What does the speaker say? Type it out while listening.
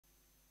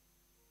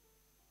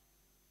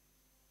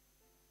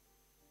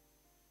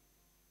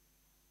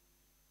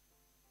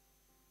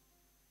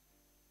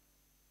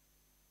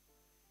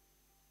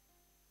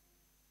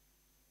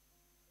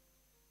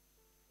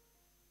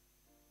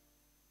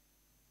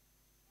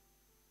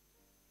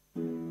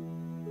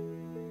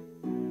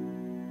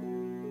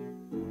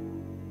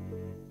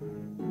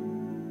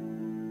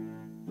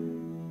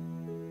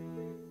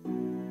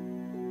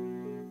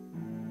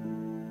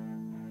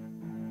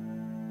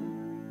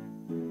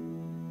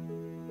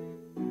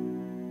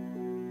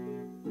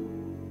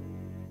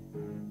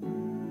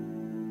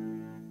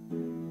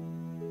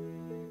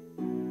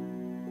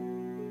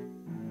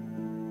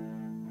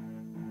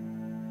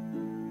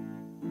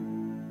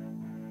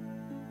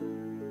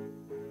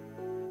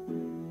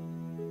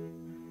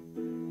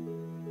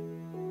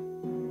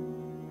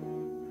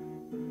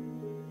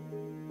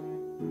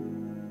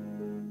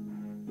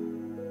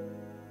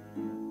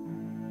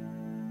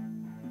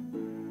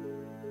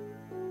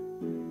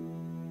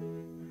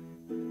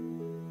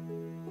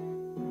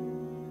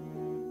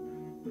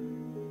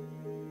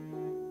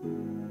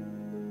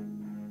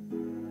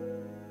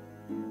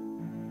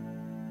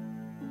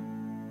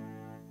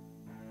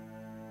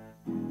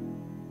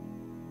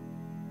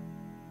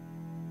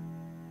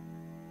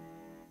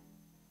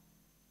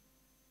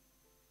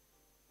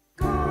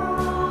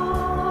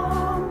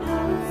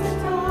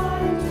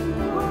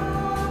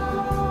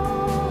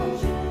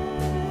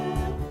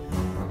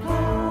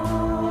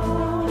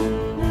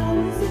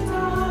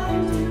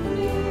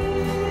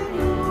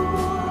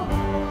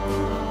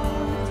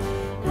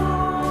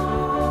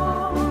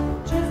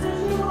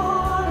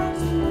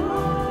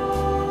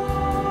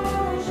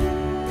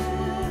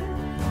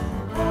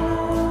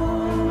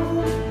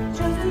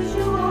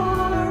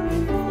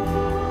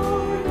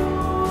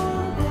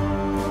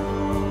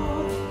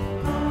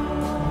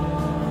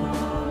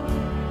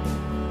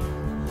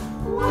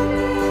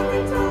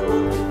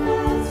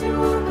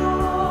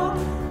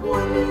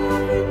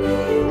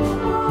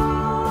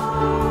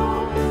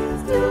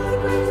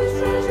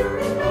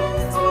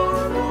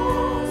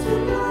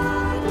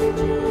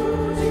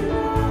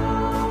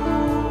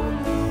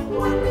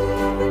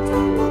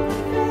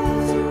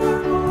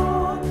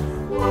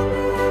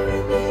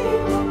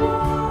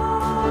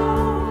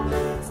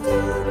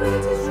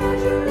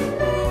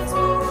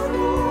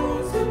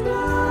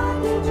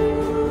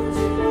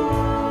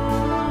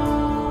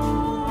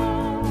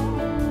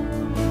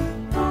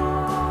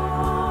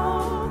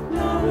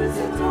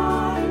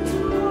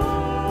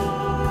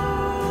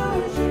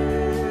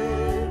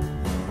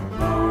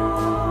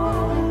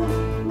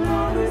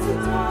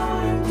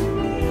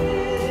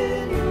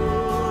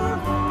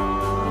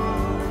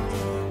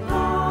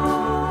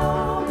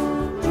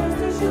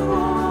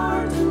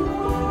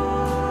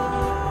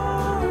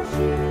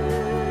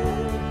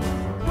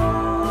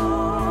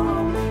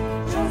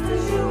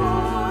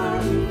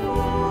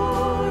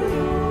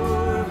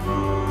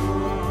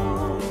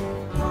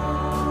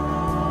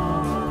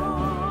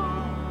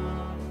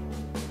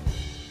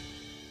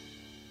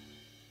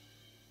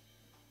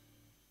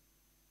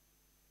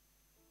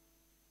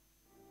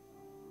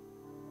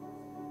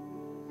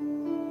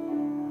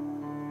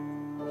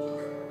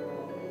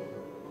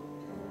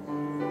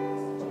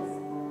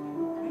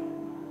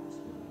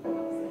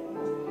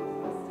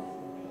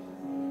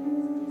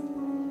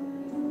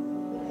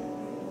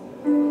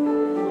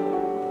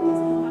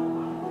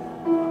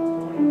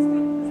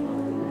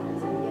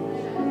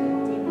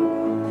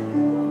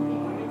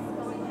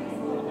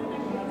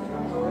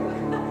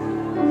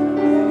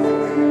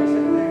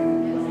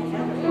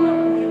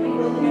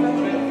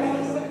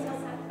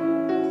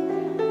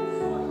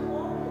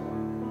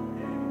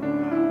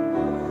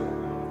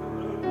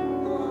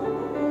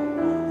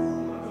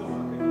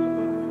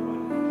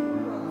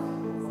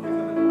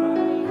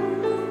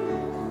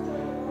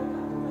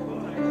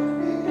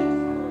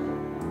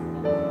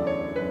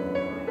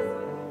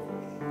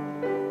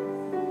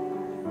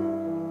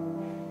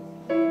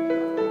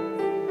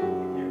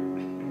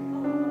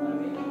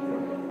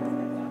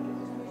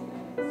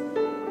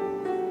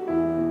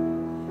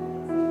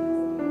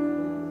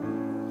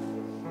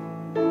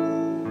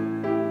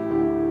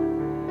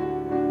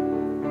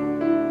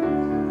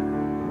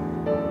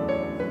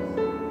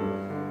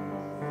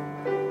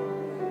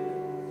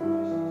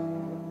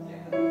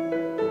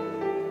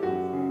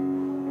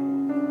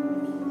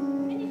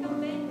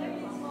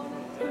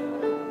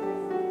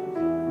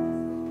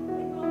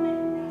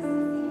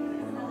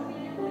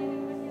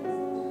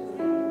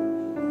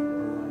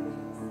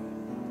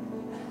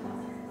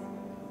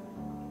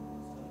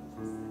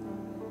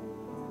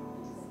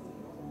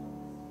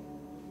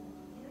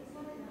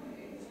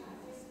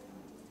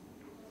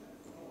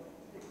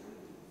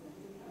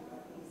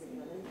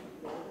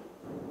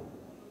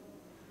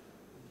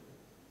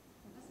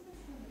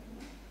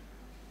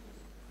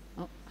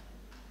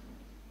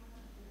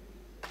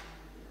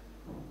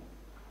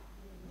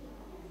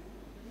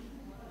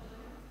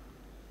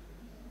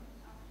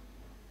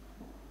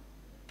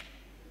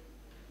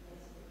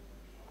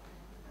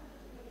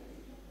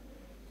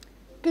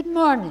Good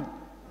morning,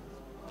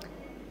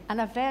 and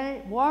a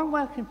very warm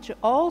welcome to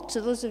all, to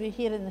those of you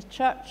here in the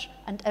church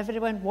and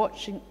everyone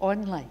watching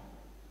online.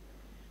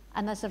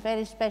 And as a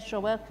very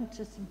special welcome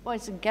to some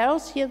boys and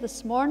girls here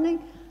this morning.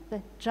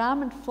 The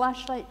Jam and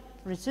Flashlight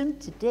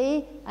resumed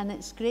today, and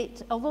it's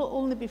great, although it'll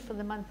only be for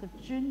the month of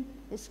June,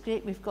 it's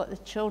great we've got the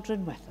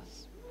children with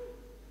us.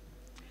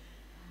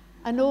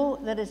 I know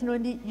there is no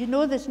need,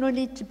 there's no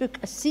need to book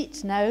a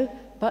seat now,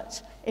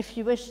 but if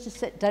you wish to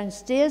sit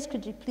downstairs,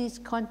 could you please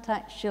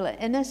contact Sheila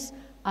Innes,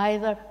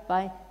 either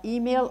by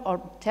email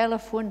or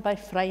telephone by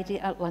Friday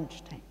at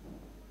lunchtime.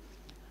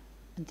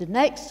 And the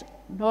next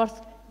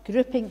North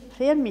Grouping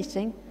prayer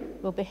meeting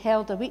will be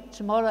held a week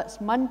tomorrow.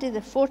 It's Monday the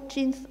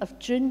 14th of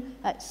June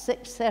at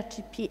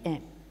 6:30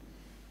 p.m.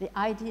 The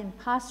ID and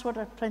password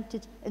are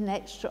printed in the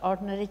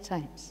extraordinary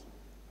times.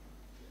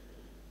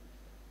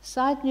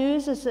 Sad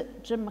news is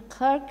that Jim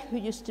McClurg, who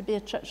used to be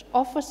a church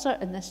officer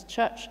in this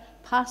church,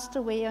 passed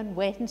away on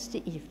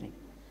Wednesday evening.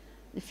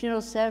 The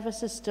funeral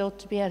service is still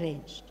to be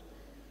arranged,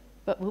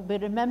 but we'll be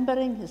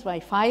remembering his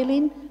wife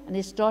Eileen and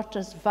his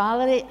daughters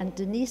Valerie and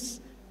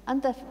Denise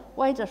and the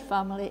wider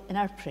family in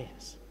our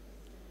prayers.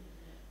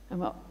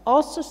 And we're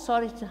also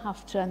sorry to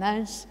have to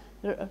announce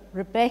that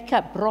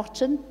Rebecca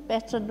Broughton,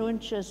 better known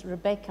as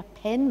Rebecca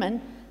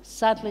Penman,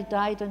 sadly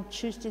died on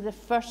Tuesday the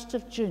 1st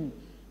of June.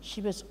 She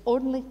was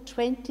only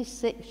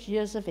 26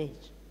 years of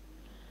age.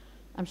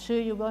 I'm sure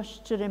you wish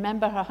to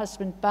remember her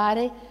husband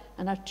Barry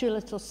and her two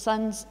little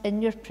sons in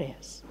your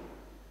prayers.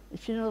 The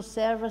funeral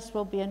service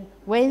will be on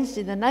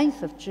Wednesday the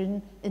 9th of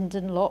June in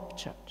Dunlop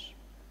Church.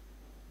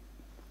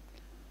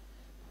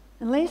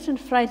 And late on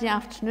Friday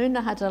afternoon,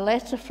 I had a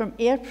letter from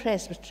Ayr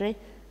Presbytery,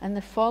 and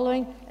the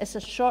following is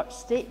a short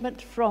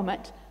statement from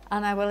it,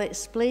 and I will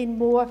explain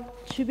more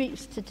 2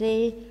 weeks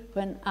today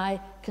when I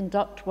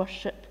conduct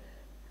worship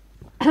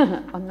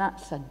on that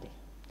Sunday.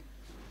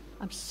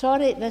 I'm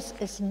sorry, this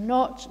is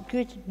not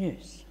good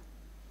news.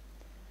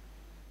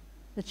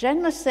 The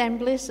General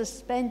Assembly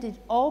suspended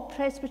all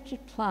presbytery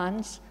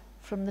plans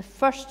from the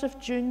 1st of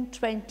June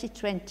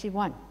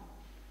 2021.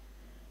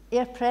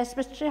 Ayr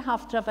Presbytery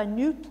have to have a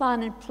new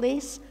plan in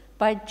place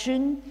by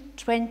June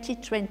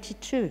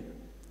 2022.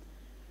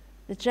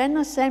 The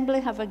General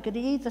Assembly have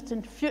agreed that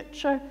in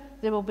future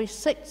there will be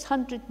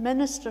 600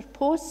 minister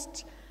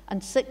posts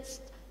and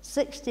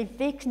 60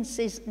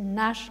 vacancies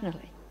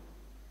nationally.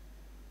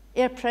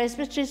 Ayr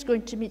Presbytery is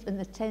going to meet on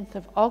the 10th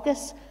of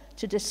August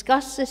to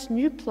discuss this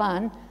new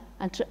plan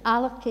and to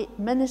allocate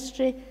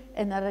ministry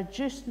in a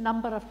reduced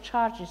number of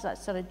charges,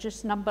 that's a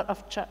reduced number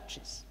of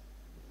churches.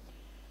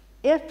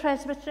 Ayr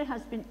Presbytery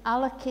has been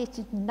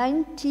allocated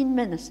 19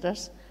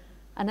 ministers,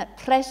 and at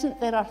present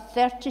there are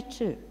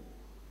 32.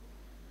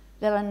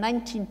 There are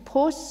 19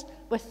 posts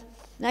with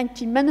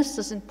 19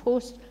 ministers in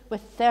post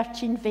with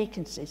 13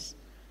 vacancies.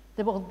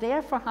 There will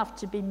therefore have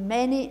to be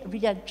many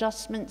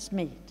readjustments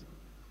made.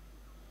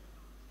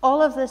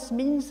 All of this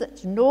means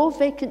that no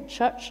vacant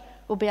church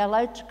will be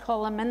allowed to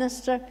call a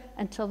minister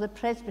until the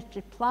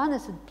presbytery plan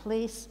is in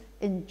place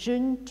in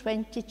June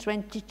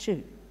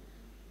 2022.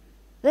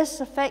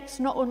 This affects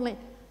not only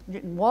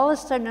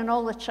Wallacetown and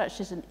all the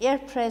churches in Ayr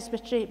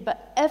Presbytery,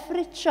 but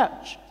every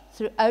church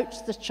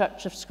throughout the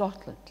Church of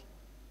Scotland.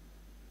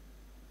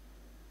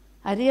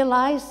 I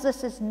realise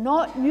this is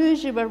not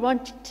news you were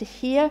wanting to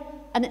hear,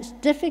 and it's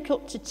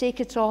difficult to take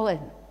it all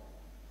in.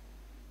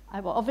 I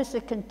will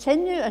obviously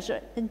continue as your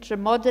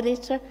interim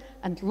moderator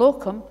and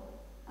locum,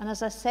 and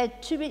as I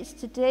said 2 weeks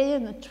today,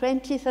 on the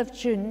 20th of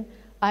June,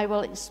 I will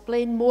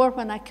explain more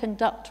when I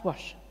conduct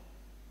worship.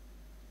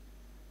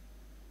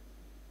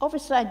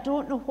 Obviously, I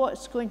don't know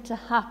what's going to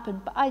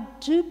happen, but I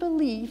do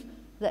believe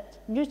that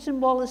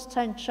Newton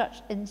Wallacetown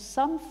Church in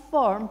some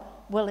form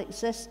will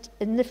exist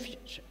in the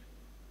future.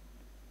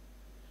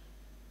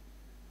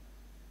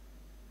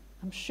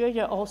 I'm sure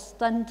you're all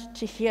stunned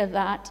to hear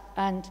that,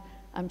 and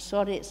I'm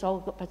sorry it's all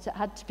got, but it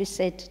had to be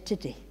said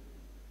today.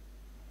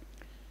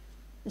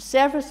 The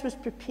service was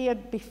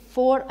prepared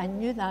before I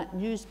knew that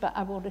news, but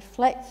I will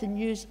reflect the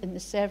news in the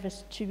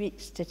service 2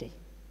 weeks today.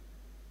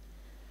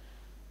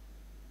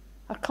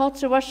 Our call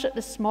to worship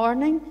this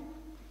morning,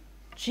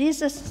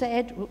 Jesus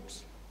said,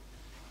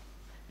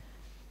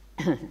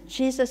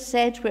 Jesus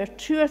said, where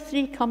 2 or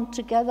 3 come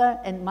together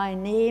in my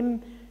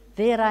name,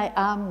 there I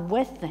am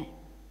with them.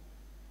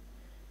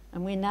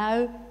 And we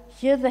now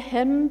hear the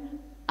hymn,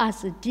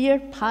 As the Deer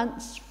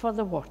Pants for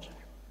the Water.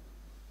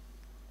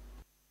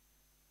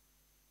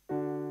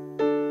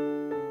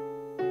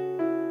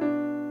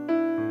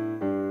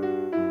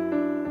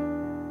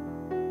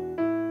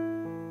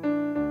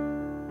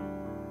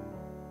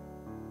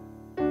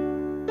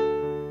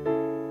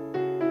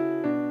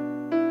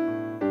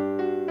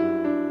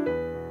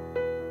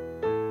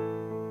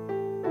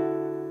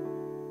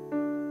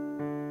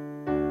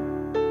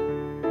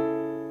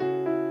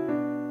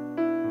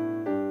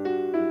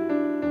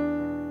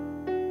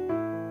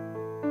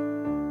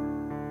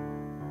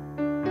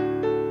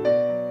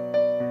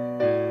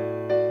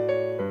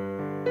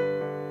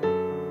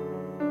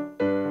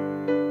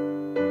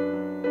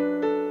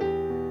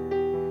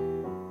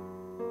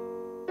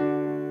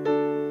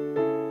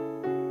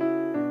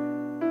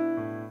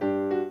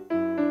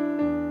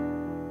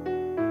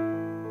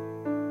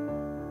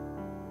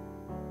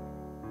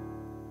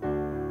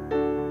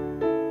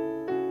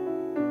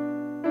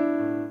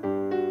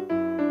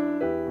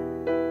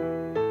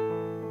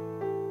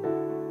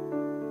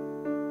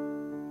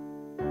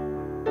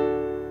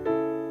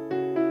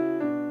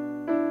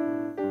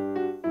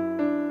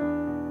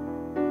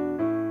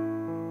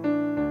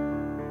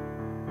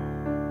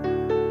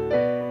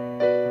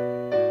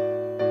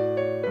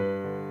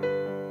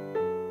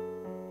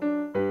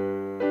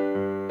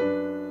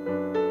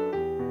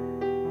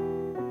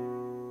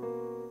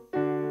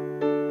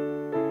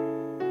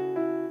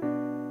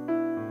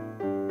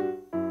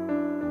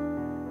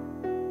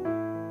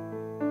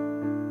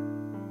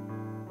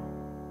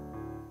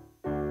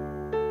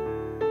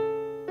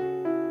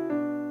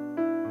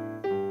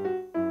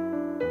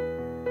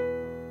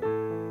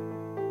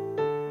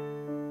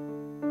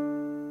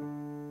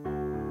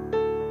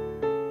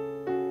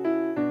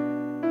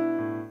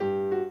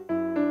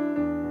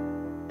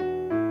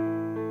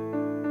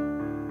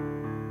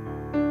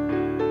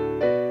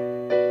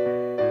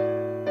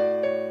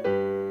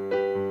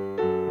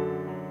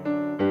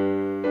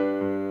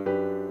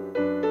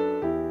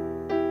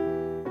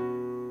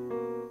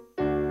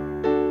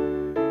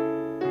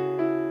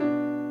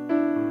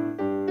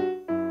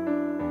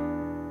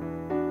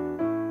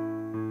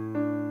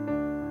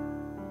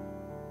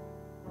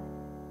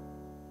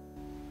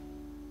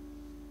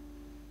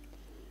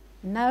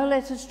 Now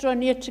let us draw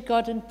near to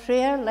God in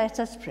prayer. Let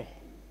us pray.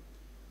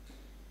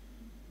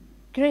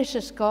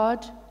 Gracious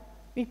God,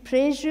 we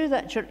praise you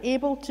that you're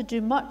able to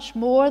do much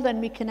more than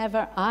we can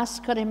ever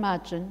ask or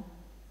imagine.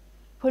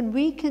 When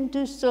we can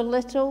do so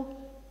little,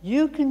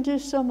 you can do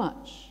so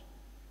much.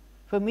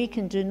 When we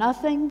can do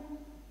nothing,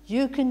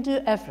 you can do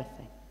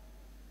everything.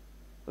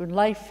 When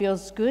life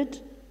feels good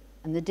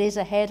and the days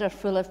ahead are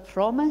full of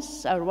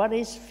promise, our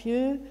worries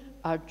few,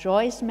 our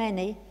joys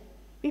many,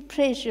 we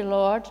praise you,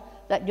 Lord,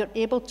 that you're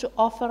able to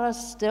offer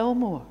us still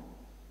more.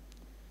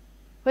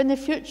 When the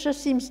future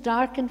seems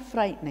dark and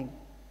frightening,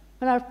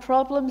 when our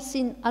problems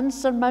seem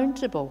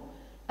unsurmountable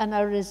and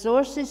our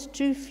resources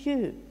too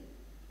few,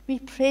 we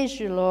praise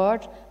you,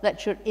 Lord,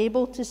 that you're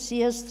able to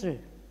see us through.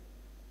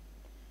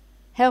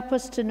 Help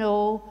us to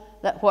know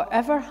that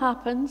whatever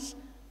happens,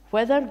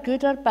 whether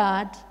good or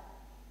bad,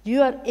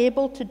 you are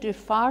able to do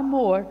far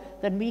more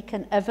than we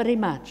can ever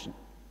imagine.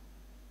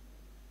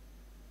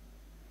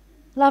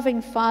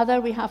 Loving Father,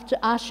 we have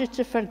to ask you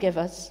to forgive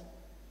us.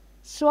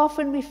 So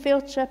often we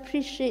fail to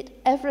appreciate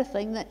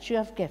everything that you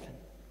have given.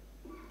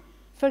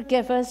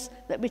 Forgive us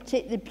that we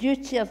take the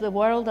beauty of the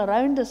world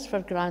around us for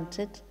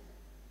granted,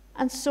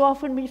 and so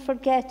often we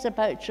forget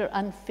about your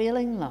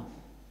unfailing love.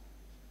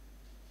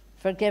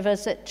 Forgive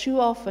us that too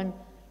often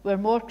we're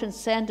more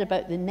concerned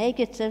about the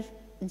negative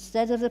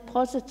instead of the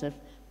positive,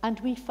 and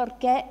we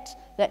forget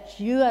that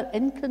you are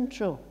in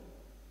control.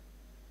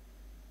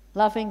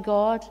 Loving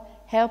God,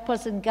 help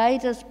us and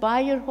guide us by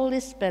your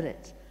Holy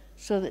Spirit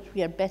so that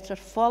we are better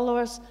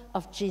followers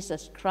of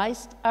Jesus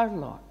Christ our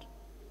Lord.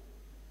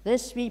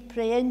 This we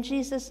pray in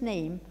Jesus'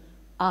 name.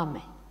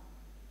 Amen.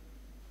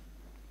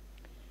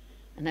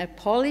 And now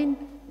Pauline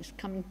is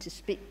coming to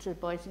speak to the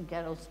boys and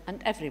girls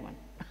and everyone.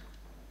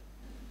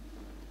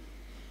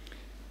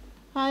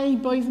 Hi,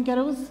 boys and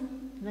girls.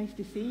 Nice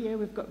to see you.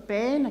 We've got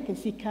Ben, I can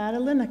see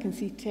Carolyn, I can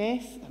see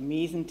Tess.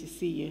 Amazing to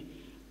see you.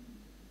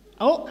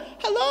 Oh,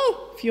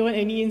 hello! Fiona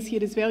and Ian's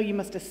here as well. You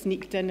must have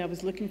sneaked in. I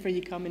was looking for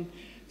you coming.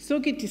 So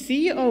good to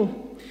see you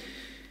all.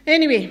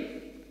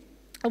 Anyway,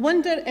 I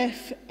wonder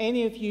if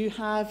any of you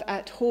have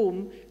at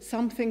home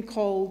something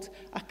called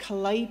a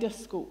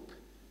kaleidoscope.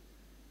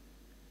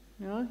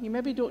 No, you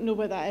maybe don't know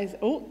what that is.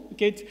 Oh,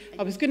 good.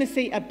 I was going to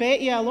say, I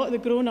bet you a lot of the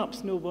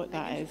grown-ups know what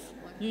that is.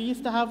 You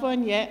used to have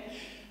one, yeah.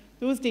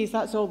 Those days,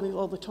 that's all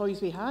the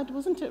toys we had,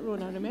 wasn't it,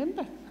 Rona?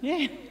 Remember?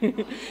 Yeah.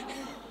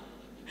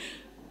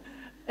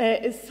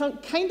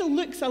 It kind of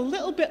looks a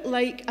little bit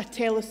like a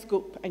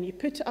telescope, and you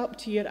put it up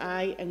to your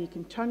eye and you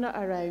can turn it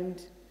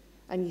around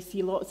and you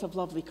see lots of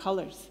lovely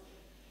colours.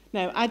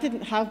 Now, I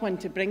didn't have one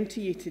to bring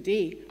to you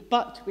today,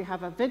 but we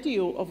have a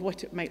video of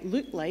what it might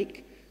look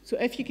like. So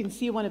if you can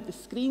see one of the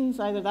screens,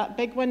 either that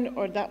big one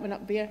or that one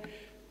up there,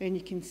 then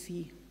you can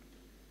see.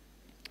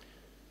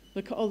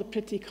 Look at all the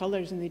pretty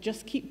colours, and they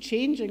just keep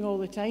changing all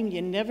the time.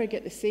 You never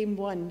get the same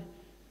one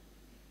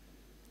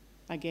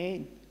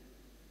again.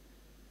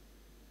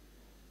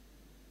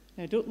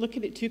 Now, don't look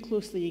at it too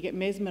closely. You get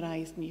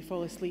mesmerised and you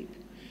fall asleep.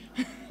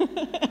 It's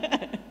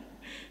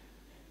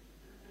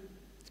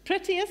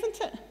pretty,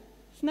 isn't it?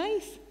 It's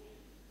nice.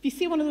 If you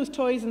see one of those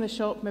toys in the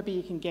shop, maybe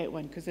you can get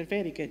one, because they're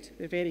very good.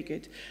 They're very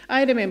good.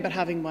 I remember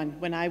having one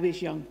when I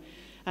was young,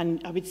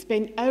 and I would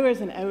spend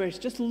hours and hours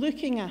just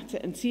looking at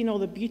it and seeing all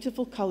the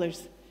beautiful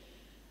colours.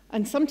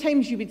 And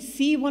sometimes you would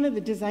see one of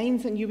the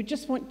designs and you would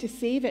just want to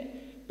save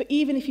it. But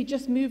even if you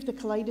just moved the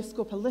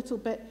kaleidoscope a little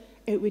bit,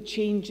 it would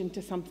change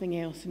into something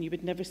else and you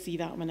would never see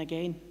that one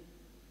again.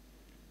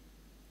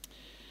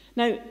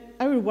 Now,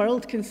 our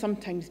world can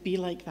sometimes be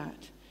like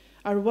that.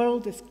 Our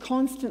world is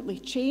constantly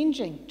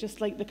changing,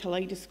 just like the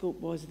kaleidoscope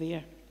was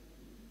there.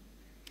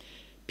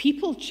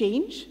 People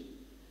change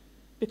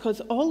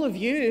because all of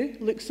you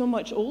look so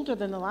much older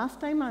than the last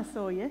time I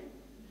saw you.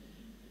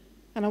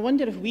 And I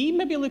wonder if we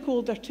maybe look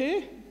older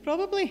too.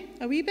 Probably,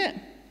 a wee bit.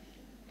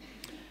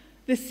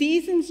 The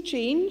seasons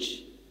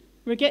change.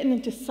 We're getting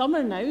into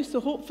summer now, so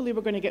hopefully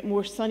we're going to get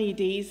more sunny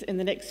days in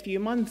the next few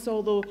months,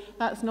 although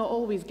that's not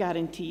always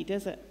guaranteed,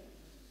 is it?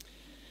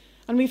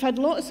 And we've had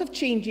lots of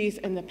changes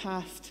in the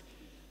past,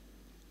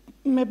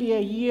 maybe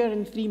a year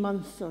and 3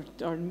 months,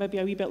 or maybe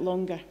a wee bit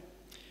longer.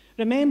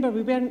 Remember,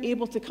 we weren't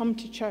able to come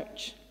to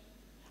church,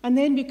 and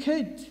then we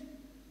could,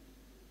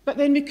 but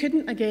then we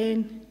couldn't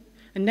again,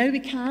 and now we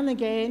can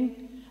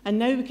again. And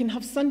now we can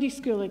have Sunday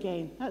school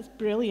again. That's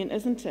brilliant,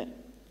 isn't it?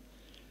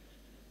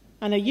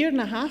 And a year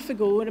and a half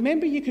ago,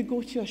 remember you could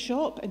go to a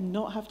shop and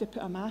not have to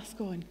put a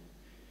mask on.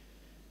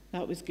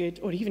 That was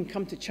good. Or even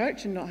come to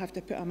church and not have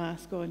to put a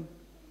mask on.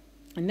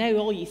 And now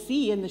all you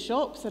see in the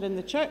shops or in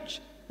the church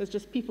is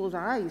just people's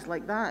eyes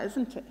like that,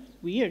 isn't it?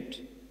 Weird.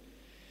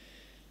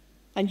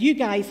 And you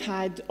guys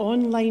had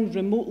online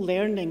remote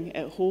learning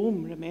at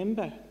home,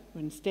 remember?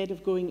 Instead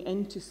of going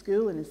into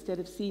school and instead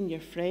of seeing your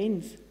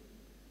friends.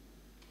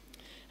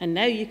 And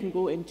now you can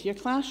go into your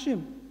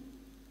classroom.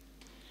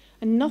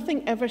 And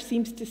nothing ever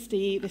seems to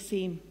stay the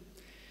same.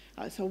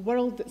 It's a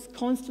world that's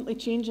constantly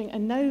changing,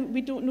 and now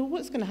we don't know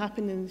what's going to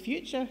happen in the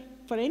future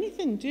for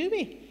anything, do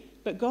we?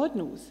 But God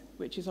knows,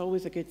 which is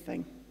always a good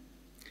thing.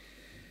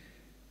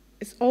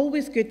 It's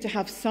always good to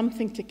have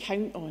something to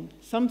count on,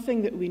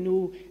 something that we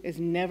know is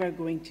never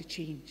going to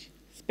change,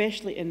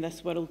 especially in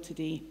this world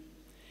today.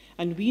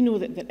 And we know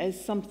that there is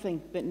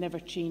something that never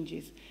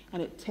changes.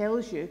 And it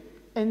tells you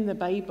in the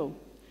Bible,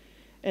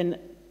 in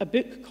a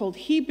book called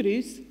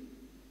Hebrews,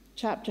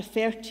 chapter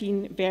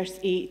 13, verse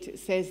 8, it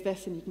says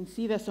this, and you can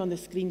see this on the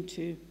screen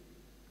too.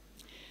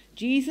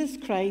 Jesus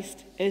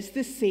Christ is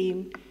the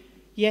same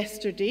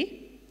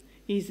yesterday,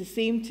 he's the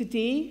same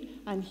today,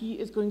 and he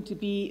is going to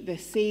be the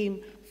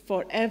same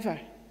forever,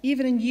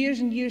 even in years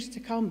and years to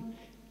come.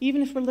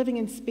 Even if we're living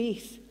in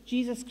space,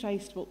 Jesus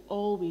Christ will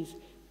always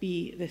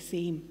be the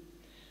same.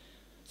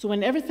 So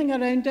when everything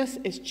around us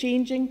is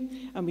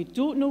changing and we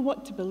don't know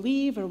what to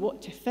believe or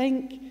what to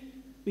think,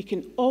 we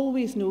can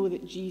always know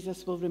that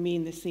Jesus will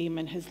remain the same,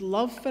 and his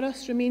love for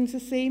us remains the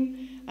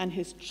same, and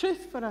his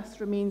truth for us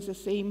remains the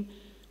same.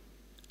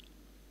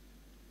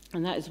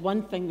 And that is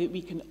one thing that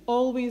we can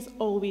always,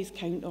 always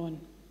count on.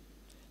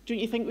 Don't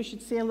you think we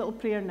should say a little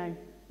prayer now?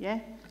 Yeah?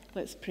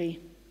 Let's pray.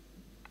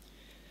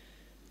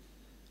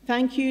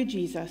 Thank you,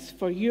 Jesus,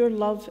 for your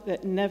love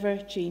that never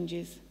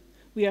changes.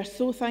 We are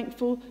so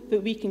thankful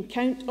that we can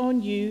count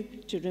on you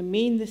to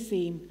remain the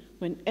same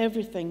when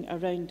everything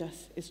around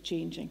us is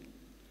changing.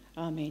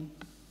 Amen.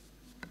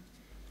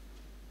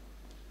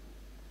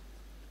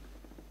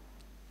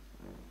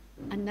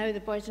 And now the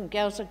boys and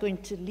girls are going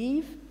to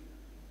leave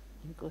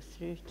and go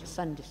through to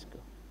Sunday school.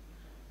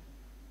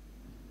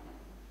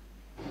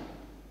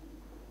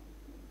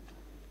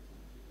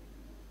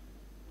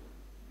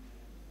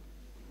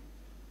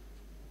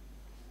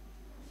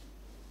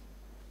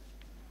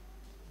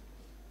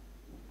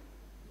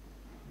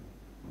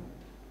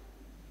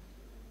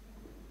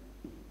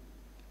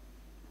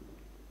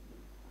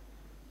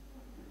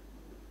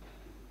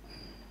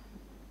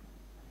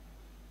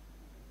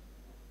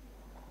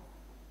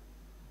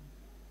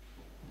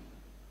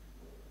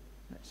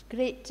 It's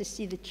great to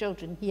see the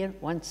children here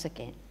once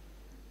again.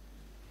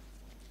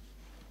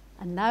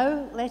 And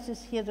now let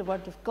us hear the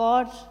word of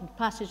God and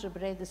passage of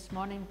read this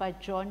morning by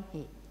John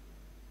Hay.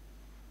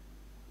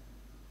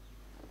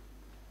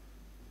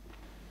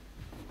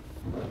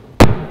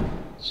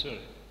 Sorry.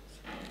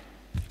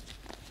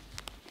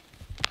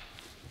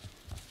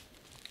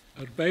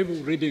 Our Bible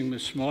reading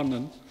this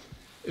morning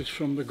is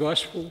from the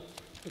Gospel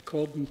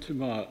according to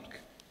Mark,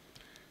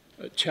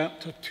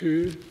 chapter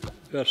 2,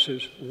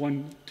 verses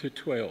 1 to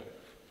 12.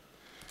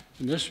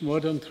 In this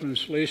modern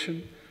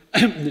translation,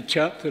 the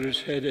chapter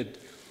is headed,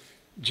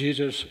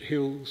 Jesus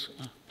Heals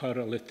a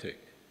Paralytic.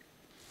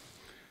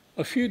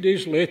 A few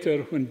days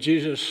later, when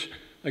Jesus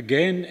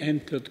again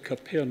entered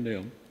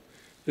Capernaum,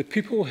 the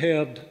people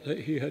heard that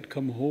he had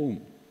come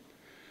home.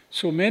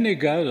 So many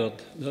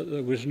gathered that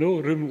there was no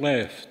room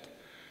left,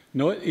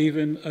 not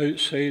even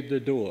outside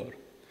the door,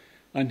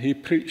 and he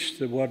preached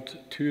the word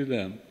to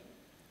them.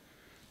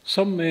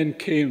 Some men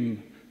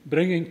came,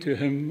 bringing to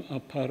him a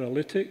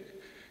paralytic,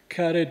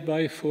 carried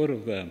by 4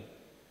 of them.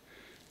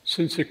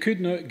 Since they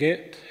could not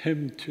get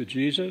him to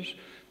Jesus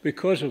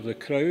because of the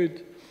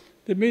crowd,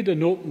 they made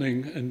an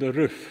opening in the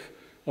roof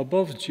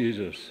above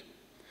Jesus,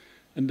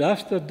 and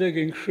after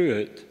digging through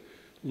it,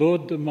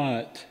 lowered the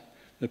mat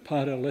the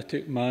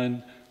paralytic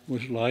man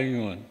was lying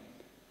on.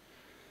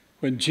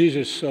 When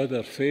Jesus saw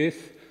their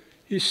faith,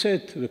 he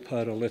said to the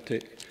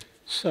paralytic,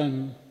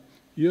 "Son,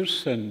 your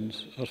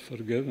sins are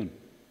forgiven."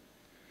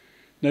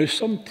 Now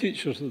some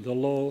teachers of the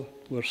law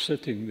were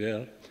sitting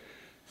there,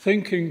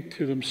 thinking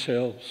to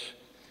themselves,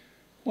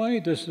 "Why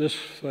does this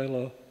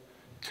fellow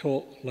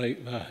talk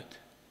like that?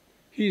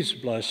 He's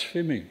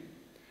blaspheming.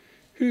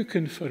 Who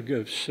can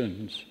forgive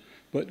sins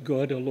but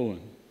God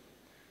alone?"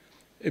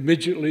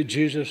 Immediately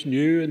Jesus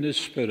knew in his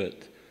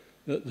spirit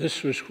that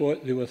this was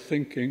what they were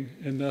thinking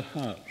in their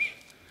hearts.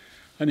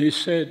 And he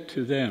said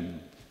to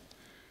them,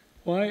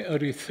 "Why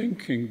are you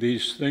thinking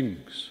these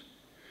things?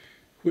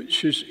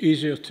 Which is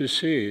easier to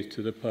say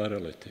to the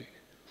paralytic,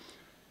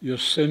 'Your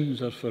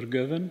sins are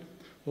forgiven,'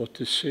 or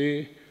to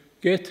say,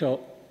 'Get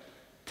up,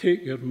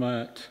 take your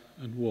mat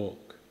and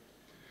walk'?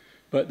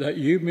 But that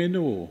you may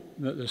know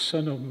that the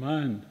Son of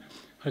Man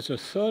has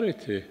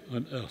authority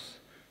on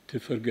earth to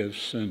forgive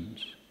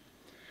sins."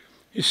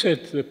 He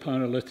said to the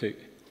paralytic,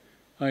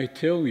 "I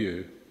tell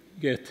you,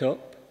 get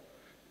up,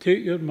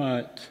 take your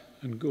mat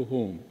and go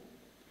home."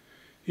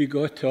 He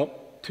got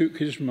up, took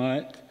his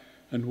mat,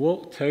 and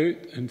walked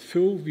out in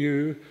full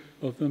view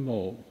of them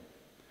all.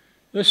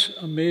 This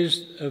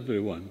amazed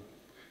everyone,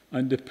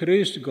 and they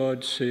praised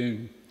God,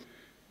 saying,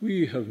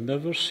 "We have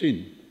never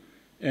seen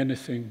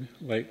anything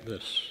like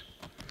this."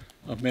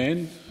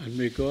 Amen, and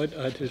may God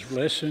add his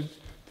blessing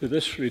to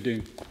this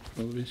reading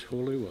from his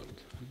holy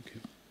word. Thank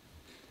you.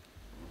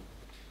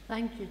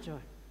 Thank you,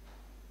 John.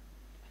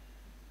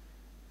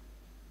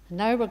 And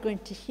now we're going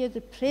to hear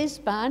the praise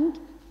band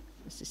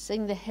as they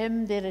sing the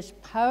hymn, "There is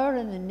Power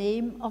in the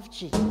Name of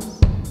Jesus."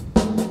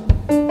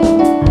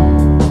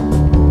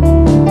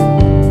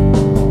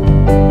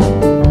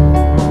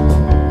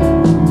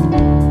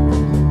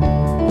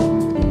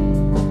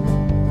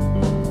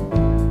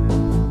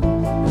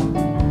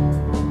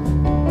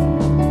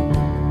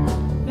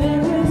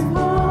 There is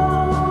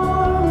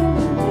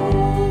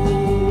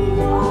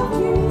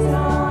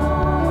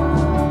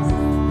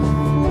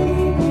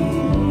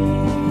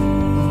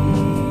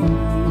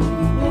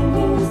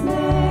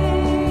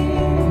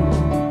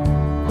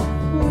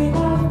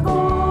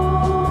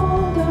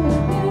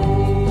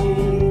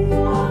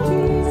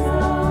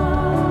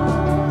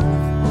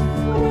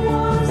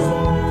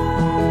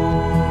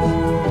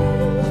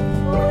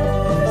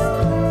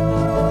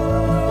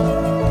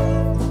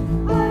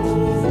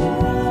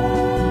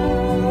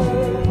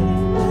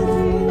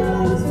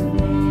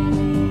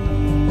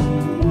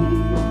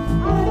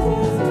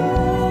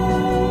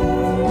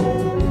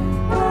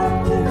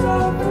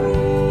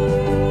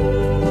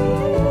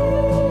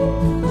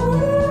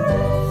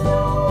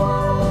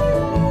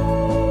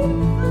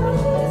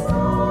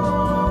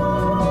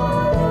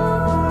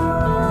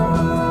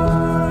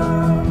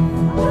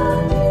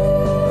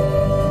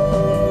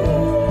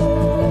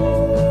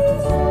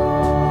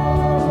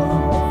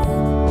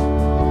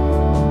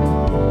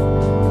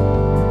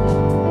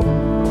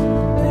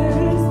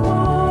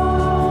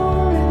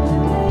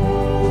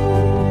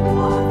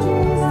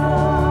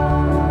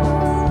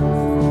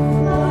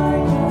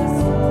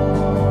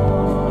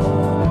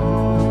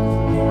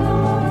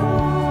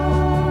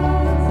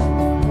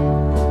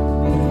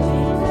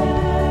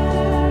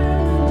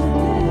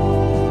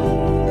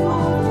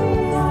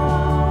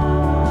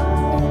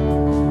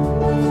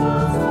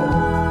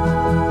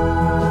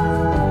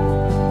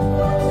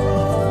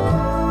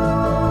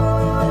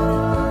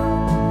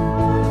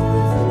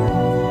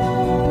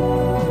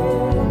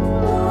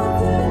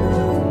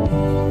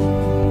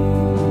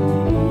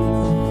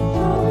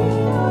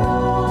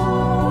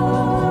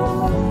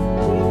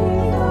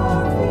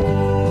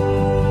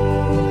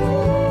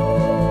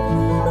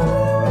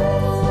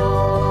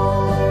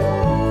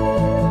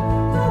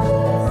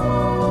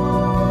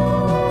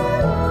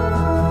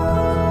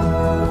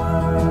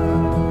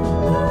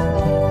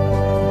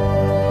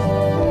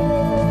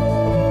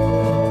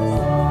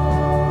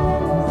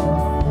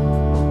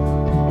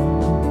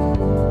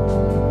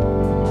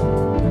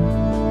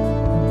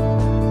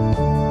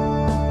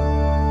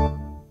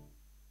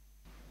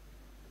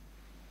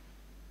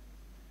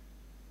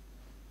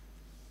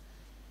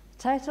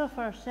title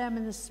for our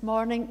sermon this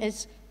morning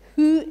is,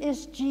 Who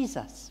is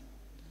Jesus?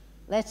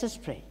 Let us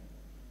pray.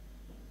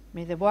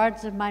 May the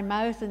words of my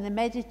mouth and the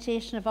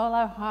meditation of all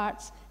our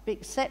hearts be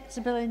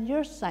acceptable in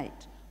your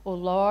sight, O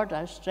Lord,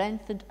 our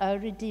strength and our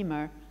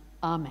Redeemer.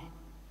 Amen.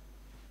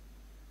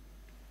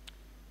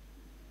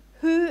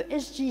 Who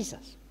is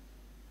Jesus?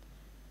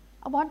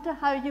 I wonder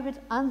how you would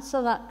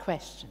answer that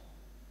question.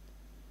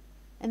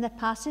 In the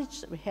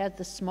passage that we heard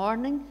this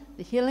morning,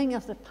 the healing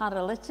of the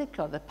paralytic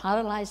or the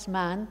paralyzed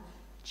man,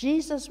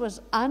 Jesus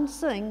was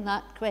answering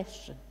that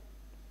question.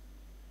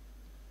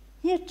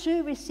 Here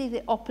too we see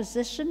the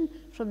opposition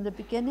from the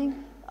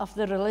beginning of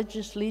the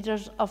religious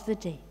leaders of the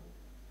day.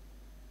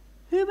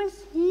 Who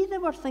was he, they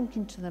were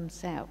thinking to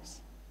themselves?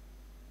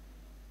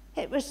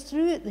 It was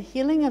through the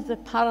healing of the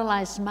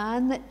paralyzed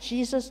man that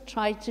Jesus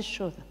tried to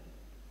show them.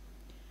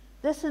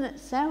 This in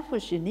itself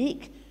was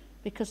unique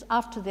because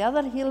after the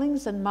other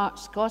healings in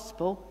Mark's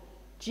Gospel,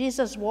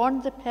 Jesus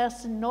warned the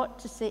person not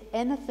to say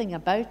anything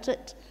about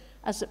it,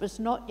 as it was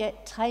not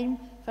yet time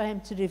for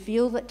him to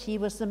reveal that he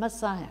was the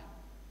Messiah.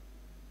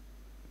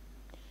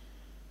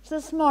 So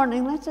this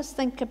morning, let us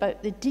think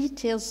about the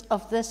details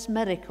of this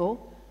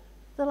miracle,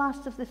 the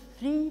last of the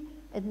three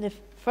in the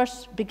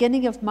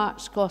beginning of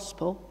Mark's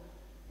Gospel.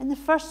 In the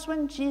first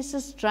one,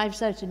 Jesus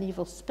drives out an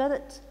evil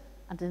spirit,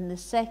 and in the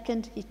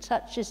second, he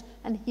touches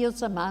and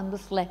heals a man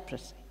with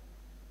leprosy.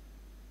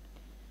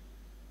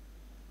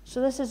 So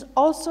this is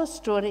also a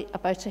story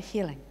about a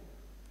healing.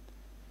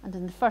 And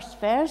in the first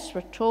verse,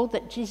 we're told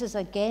that Jesus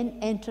again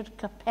entered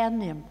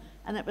Capernaum,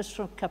 and it was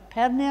from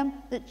Capernaum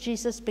that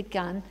Jesus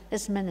began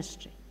his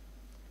ministry.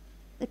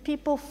 The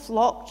people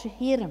flocked to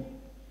hear him.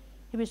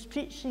 He was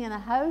preaching in a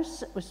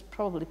house, it was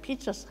probably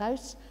Peter's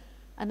house,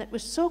 and it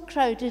was so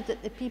crowded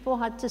that the people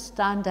had to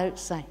stand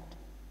outside.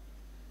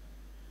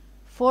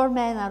 4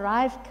 men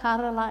arrived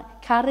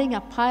carrying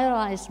a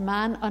paralyzed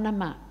man on a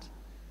mat.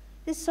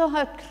 They saw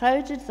how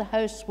crowded the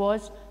house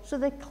was, so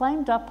they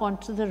climbed up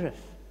onto the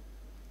roof.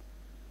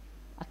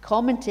 A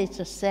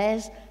commentator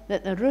says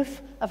that the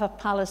roof of a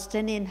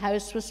Palestinian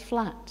house was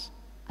flat.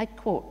 I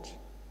quote,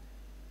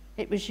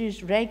 "It was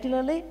used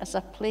regularly as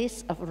a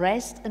place of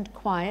rest and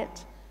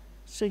quiet,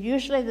 so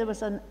usually there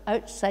was an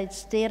outside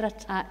stair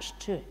attached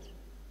to it.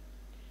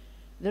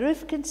 The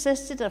roof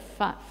consisted of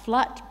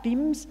flat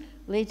beams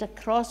laid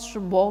across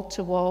from wall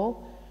to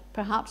wall,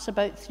 perhaps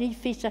about 3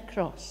 feet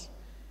across.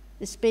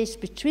 The space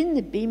between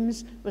the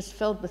beams was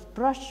filled with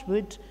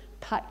brushwood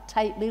packed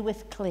tightly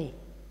with clay.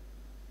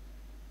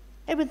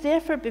 It would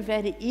therefore be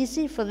very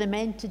easy for the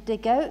men to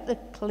dig out the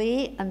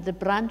clay and the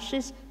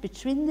branches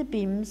between the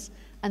beams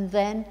and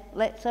then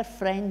let their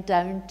friend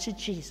down to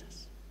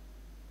Jesus."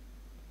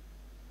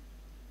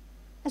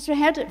 As we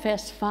heard at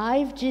verse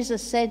 5,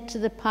 Jesus said to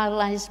the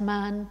paralyzed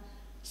man,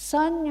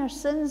 "Son, your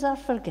sins are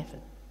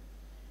forgiven."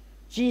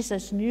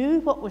 Jesus knew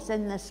what was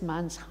in this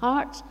man's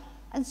heart,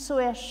 and so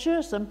he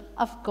assures him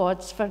of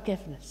God's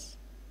forgiveness.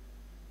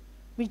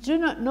 We do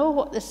not know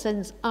what the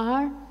sins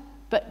are,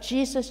 but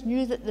Jesus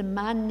knew that the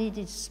man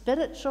needed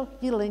spiritual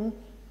healing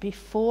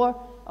before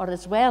or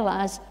as well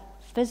as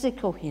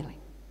physical healing.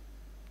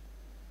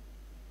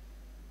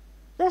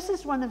 This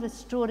is one of the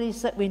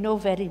stories that we know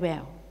very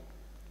well.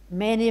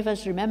 Many of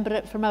us remember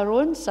it from our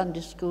own Sunday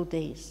school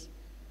days.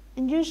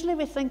 And usually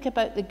we think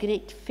about the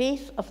great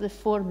faith of the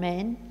 4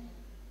 men,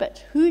 but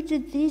who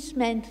did these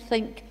men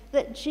think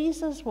that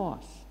Jesus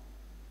was?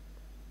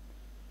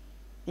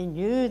 They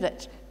knew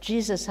that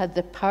Jesus had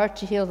the power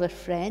to heal their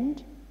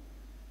friend.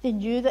 They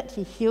knew that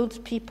he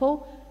healed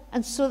people,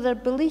 and so their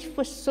belief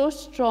was so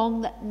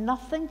strong that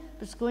nothing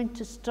was going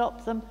to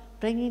stop them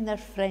bringing their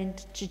friend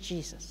to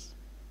Jesus.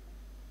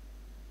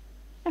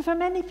 And for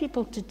many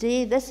people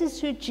today, this is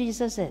who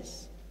Jesus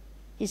is.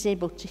 He's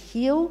able to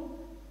heal.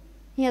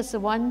 He is the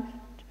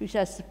one who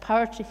has the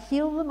power to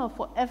heal them of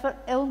whatever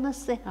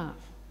illness they have.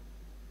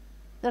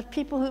 There are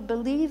people who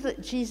believe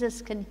that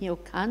Jesus can heal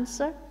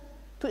cancer,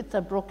 put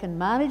their broken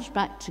marriage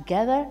back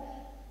together,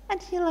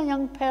 and heal a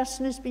young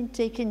person who's been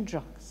taking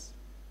drugs.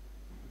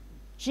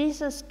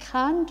 Jesus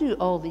can do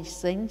all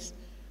these things,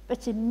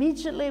 but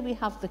immediately we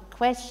have the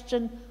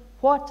question,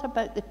 what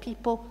about the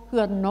people who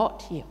are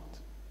not healed?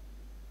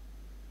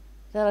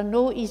 There are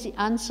no easy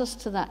answers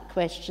to that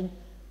question,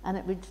 and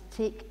it would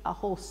take a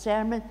whole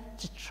sermon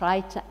to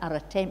try to or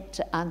attempt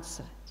to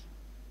answer it.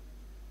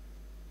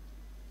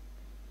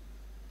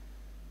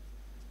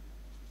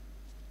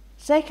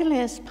 Secondly,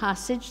 in this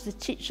passage, the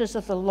teachers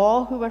of the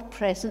law who were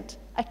present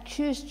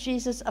accused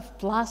Jesus of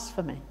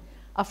blasphemy,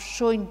 of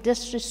showing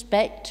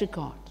disrespect to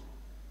God.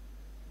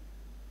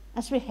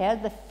 As we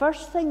heard, the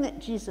first thing that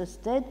Jesus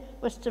did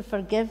was to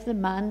forgive the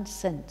man's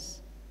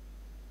sins.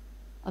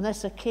 On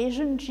this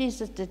occasion,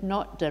 Jesus did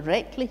not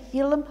directly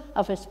heal him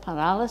of his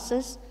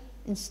paralysis.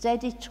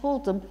 Instead, he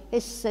told him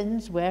his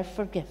sins were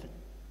forgiven.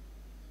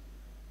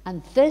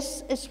 And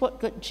this is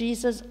what got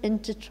Jesus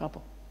into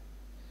trouble.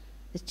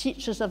 The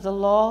teachers of the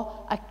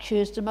law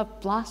accused him of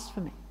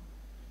blasphemy.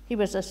 He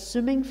was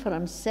assuming for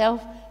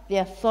himself the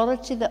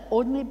authority that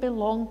only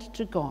belonged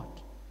to God.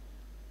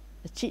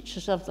 The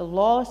teachers of the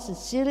law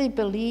sincerely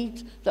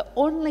believed that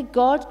only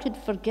God could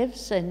forgive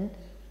sin,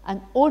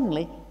 and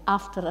only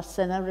after a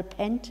sinner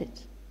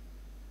repented.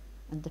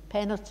 And the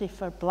penalty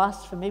for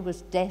blasphemy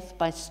was death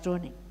by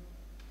stoning.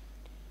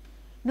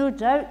 No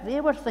doubt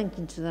they were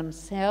thinking to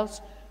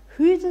themselves,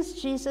 who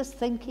does Jesus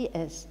think he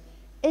is?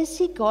 Is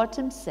he God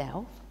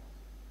himself?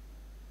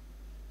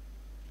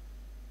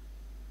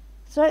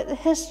 Throughout the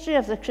history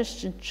of the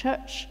Christian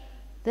church,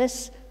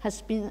 this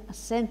has been a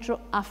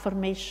central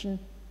affirmation.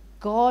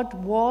 God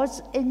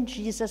was in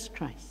Jesus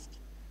Christ.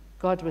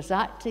 God was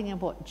acting in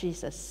what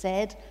Jesus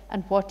said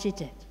and what he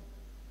did.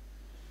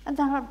 And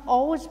there have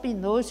always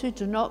been those who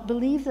do not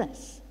believe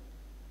this.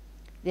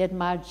 They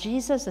admire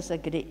Jesus as a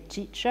great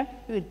teacher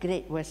who had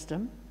great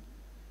wisdom.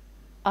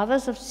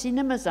 Others have seen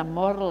him as a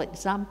moral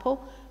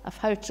example of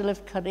how to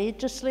live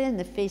courageously in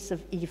the face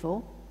of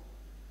evil.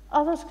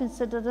 Others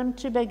consider him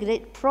to be a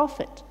great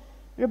prophet,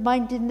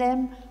 reminding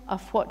them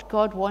of what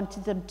God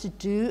wanted them to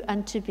do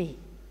and to be.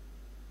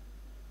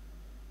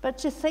 But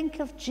to think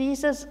of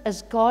Jesus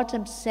as God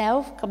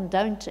himself come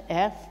down to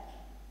earth,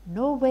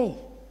 no way.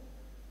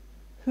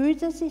 Who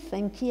does he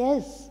think he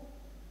is?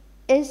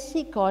 Is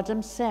he God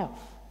himself?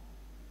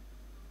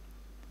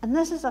 And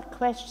this is a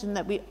question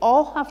that we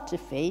all have to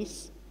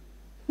face.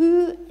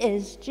 Who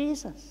is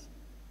Jesus?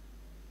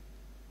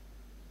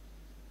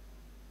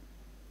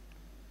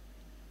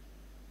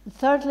 And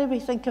thirdly,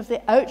 we think of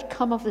the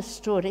outcome of the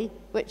story,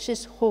 which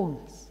is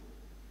wholeness.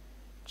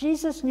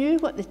 Jesus knew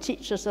what the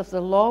teachers of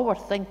the law were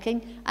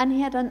thinking, and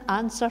he had an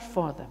answer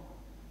for them.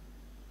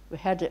 We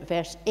heard at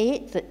verse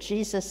 8 that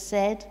Jesus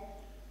said,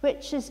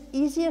 which is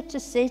easier to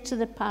say to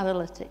the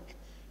paralytic,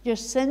 your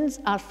sins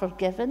are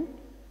forgiven,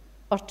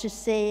 or to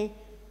say,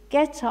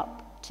 get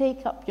up,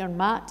 take up your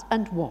mat,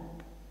 and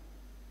walk?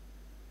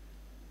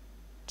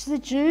 To the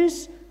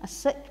Jews, a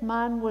sick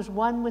man was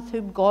one with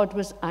whom God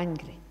was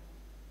angry.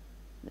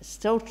 It's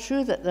still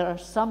true that there are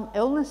some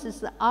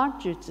illnesses that are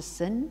due to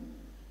sin.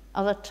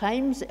 Other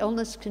times, the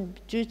illness can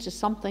be due to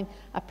something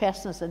a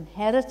person has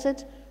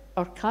inherited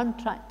or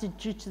contracted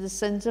due to the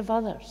sins of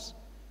others.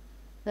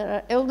 There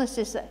are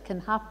illnesses that can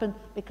happen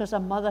because a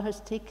mother has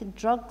taken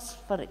drugs,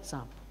 for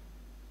example.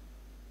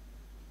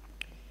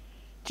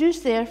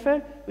 Jews,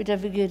 therefore, would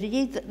have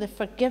agreed that the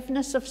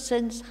forgiveness of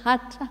sins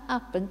had to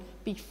happen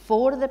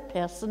before the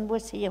person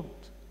was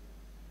healed.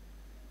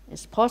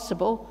 It's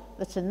possible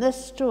that in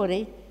this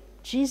story,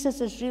 Jesus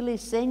is really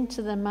saying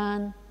to the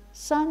man,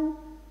 son,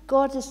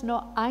 God is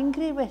not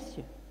angry with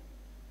you,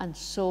 and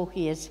so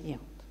he is healed.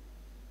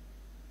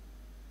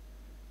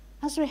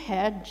 As we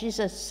heard,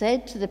 Jesus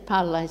said to the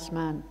paralyzed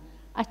man,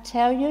 I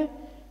tell you,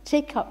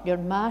 take up your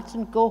mat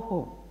and go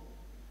home.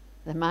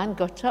 The man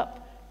got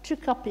up,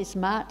 took up his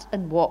mat,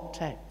 and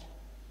walked out.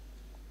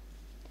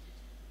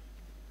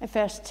 In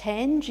verse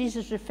 10,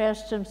 Jesus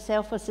refers to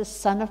himself as the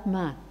Son of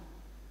Man.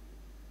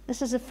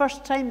 This is the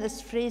first time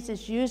this phrase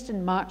is used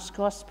in Mark's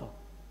Gospel.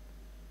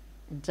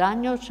 In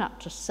Daniel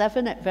chapter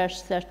 7 at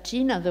verse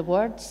 13 are the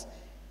words,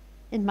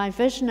 in my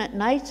vision at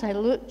night I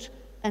looked,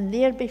 and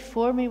there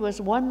before me was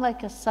one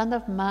like a son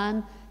of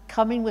man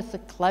coming with the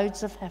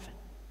clouds of heaven.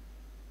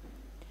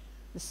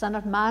 The Son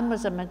of Man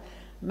was a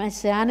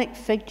messianic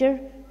figure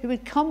who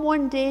would come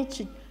one day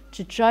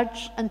to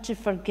judge and to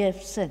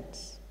forgive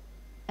sins.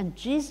 And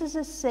Jesus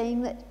is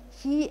saying that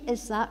he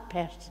is that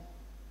person.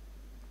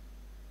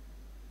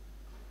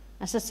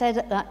 As I said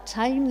at that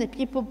time, the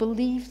people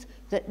believed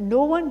that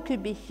no one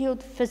could be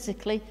healed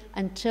physically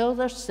until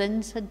their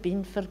sins had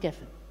been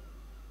forgiven.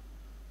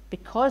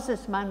 Because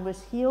this man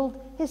was healed,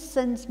 his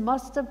sins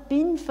must have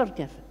been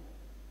forgiven.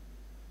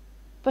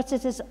 But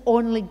it is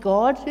only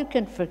God who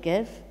can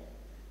forgive,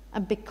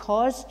 and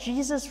because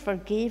Jesus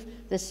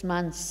forgave this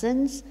man's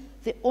sins,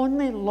 the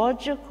only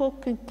logical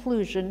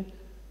conclusion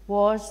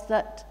was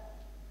that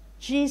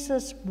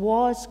Jesus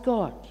was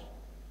God.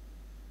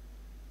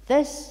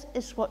 This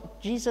is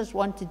what Jesus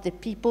wanted the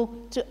people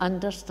to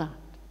understand.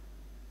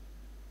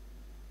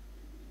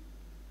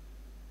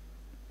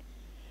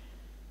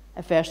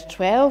 At verse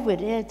 12, we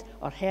read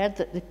or heard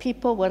that the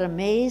people were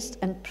amazed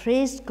and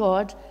praised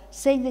God,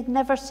 saying they'd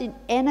never seen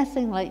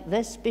anything like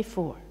this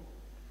before.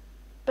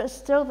 But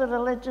still the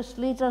religious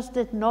leaders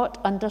did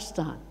not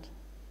understand.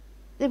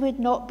 They would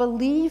not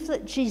believe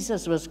that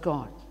Jesus was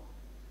God.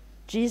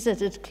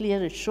 Jesus had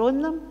clearly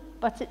shown them,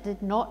 but it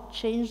did not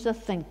change their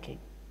thinking.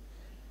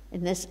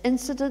 In this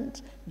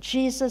incident,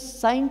 Jesus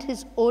signed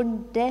his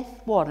own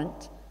death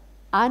warrant,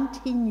 and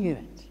he knew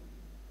it.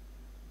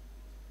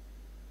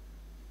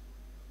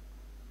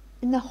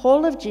 In the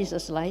whole of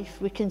Jesus'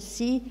 life, we can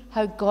see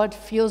how God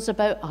feels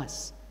about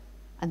us.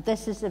 And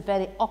this is the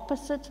very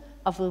opposite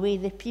of the way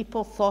the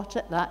people thought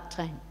at that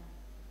time.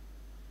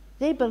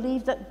 They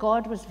believed that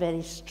God was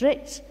very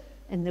strict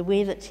in the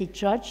way that he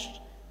judged.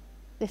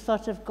 They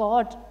thought of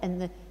God in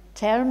the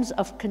terms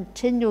of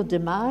continual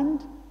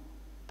demand,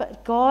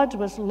 but God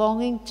was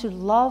longing to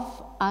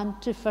love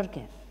and to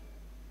forgive.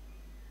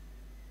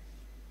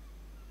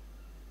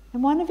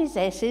 In one of his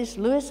essays,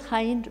 Lewis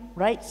Hind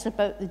writes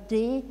about the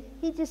day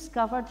he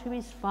discovered who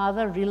his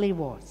father really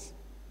was.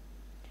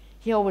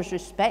 He always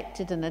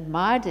respected and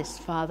admired his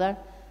father,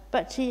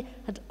 but he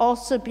had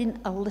also been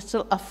a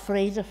little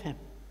afraid of him.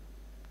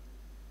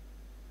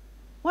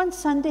 One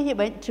Sunday he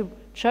went to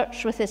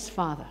church with his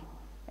father.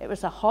 It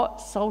was a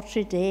hot,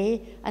 sultry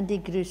day, and he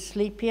grew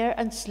sleepier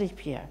and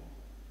sleepier.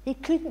 He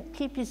couldn't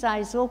keep his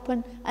eyes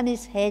open, and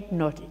his head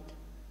nodded.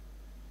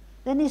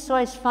 Then he saw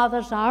his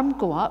father's arm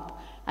go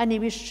up, and he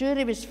was sure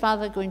he was his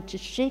father going to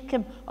shake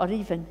him or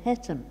even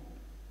hit him.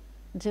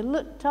 And he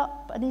looked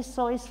up, and he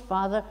saw his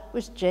father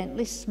was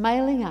gently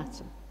smiling at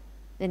him.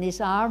 Then his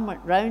arm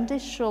went round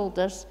his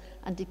shoulders,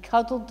 and he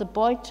cuddled the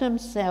boy to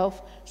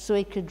himself so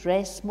he could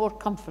rest more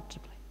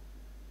comfortably.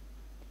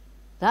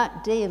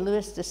 That day,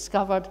 Lewis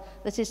discovered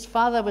that his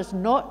father was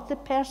not the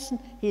person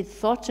he had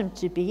thought him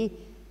to be.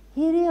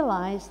 He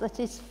realized that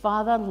his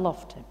father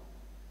loved him.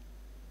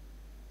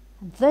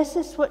 And this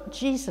is what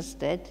Jesus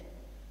did.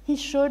 He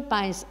showed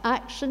by his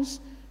actions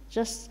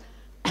just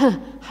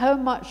how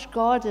much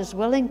God is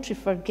willing to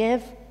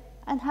forgive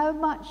and how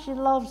much he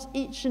loves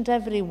each and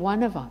every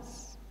one of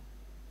us.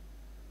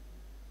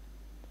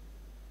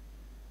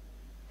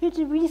 Who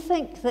do we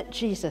think that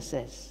Jesus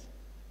is?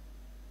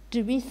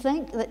 Do we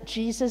think that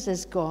Jesus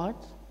is God?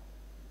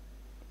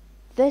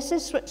 This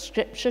is what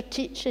Scripture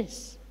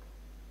teaches.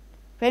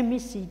 When we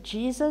see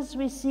Jesus,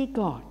 we see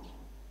God.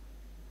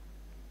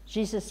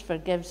 Jesus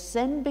forgives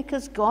sin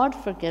because God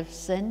forgives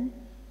sin.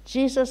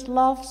 Jesus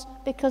loves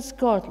because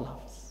God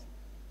loves.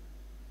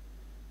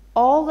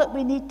 All that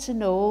we need to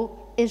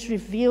know is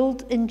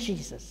revealed in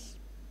Jesus.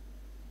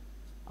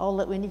 All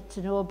that we need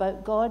to know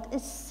about God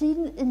is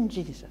seen in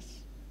Jesus.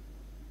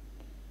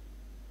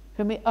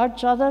 When we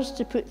urge others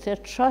to put their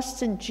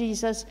trust in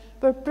Jesus,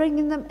 we're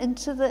bringing them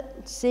into the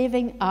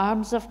saving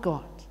arms of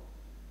God.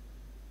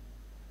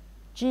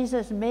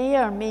 Jesus may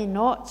or may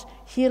not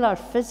heal our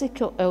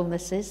physical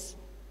illnesses,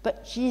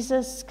 but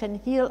Jesus can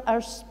heal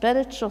our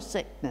spiritual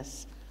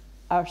sickness.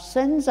 Our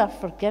sins are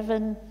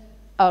forgiven,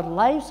 our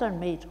lives are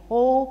made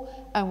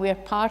whole, and we are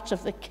part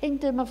of the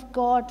kingdom of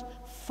God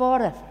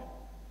forever.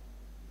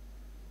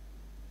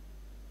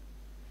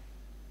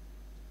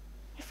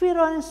 If we're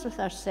honest with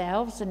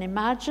ourselves and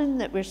imagine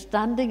that we're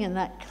standing in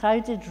that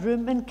crowded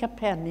room in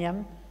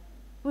Capernaum,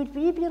 would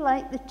we be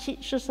like the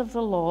teachers of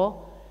the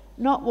law,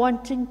 not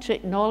wanting to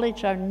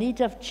acknowledge our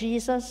need of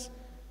Jesus,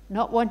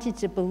 not wanting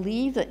to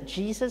believe that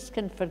Jesus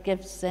can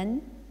forgive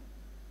sin?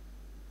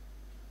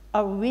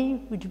 Or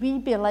would we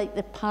be like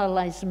the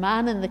paralyzed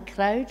man in the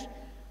crowd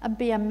and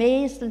be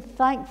amazed and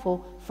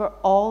thankful for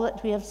all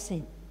that we have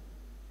seen?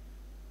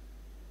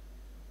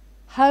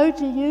 How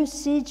do you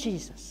see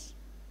Jesus?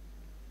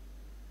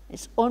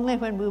 It's only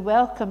when we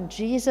welcome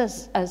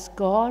Jesus as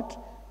God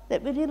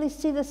that we really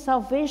see the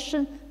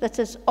salvation that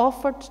is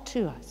offered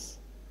to us.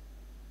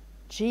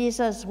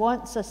 Jesus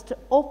wants us to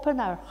open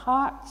our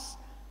hearts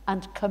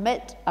and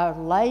commit our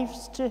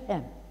lives to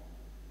him.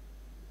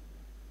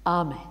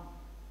 Amen.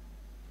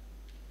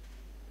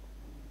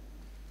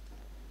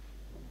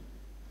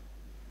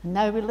 And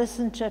now we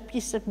listen to a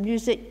piece of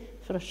music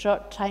for a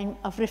short time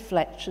of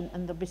reflection,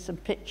 and there'll be some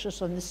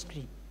pictures on the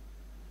screen.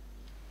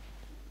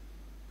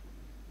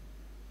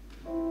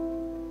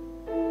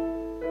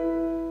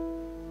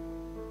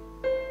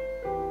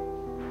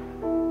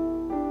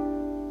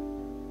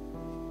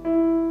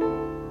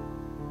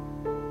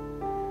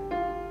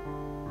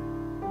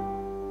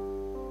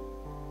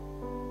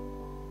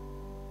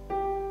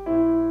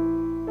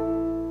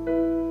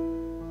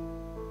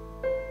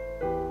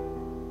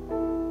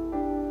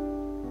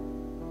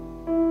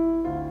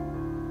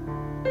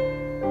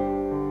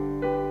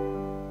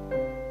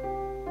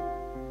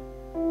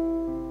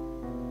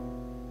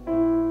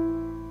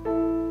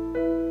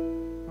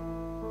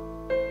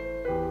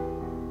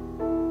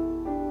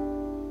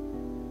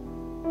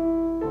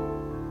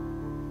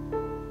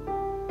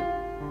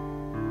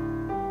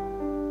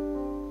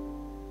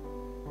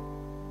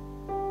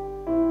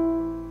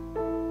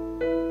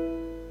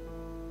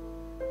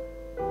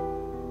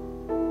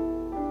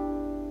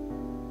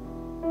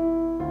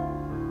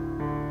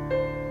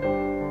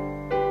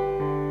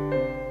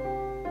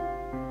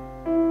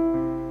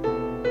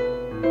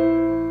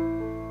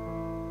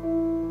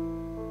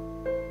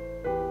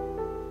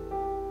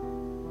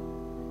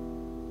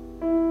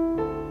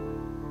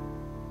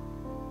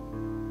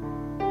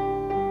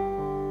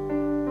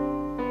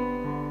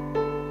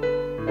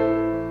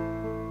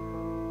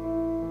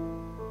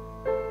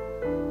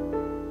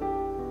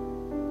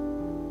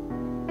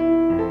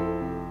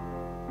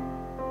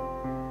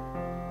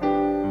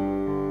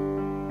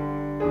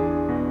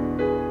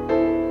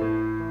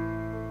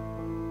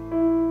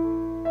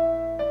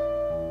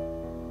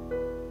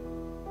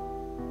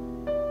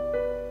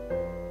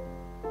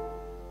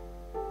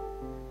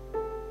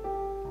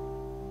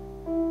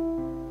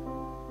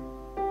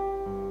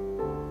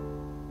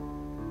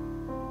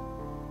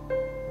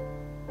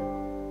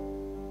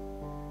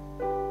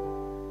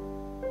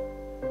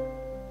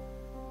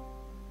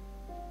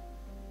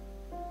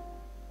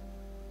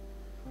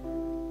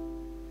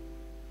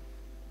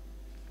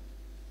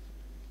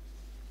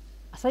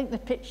 I think the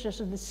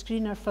pictures on the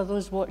screen are for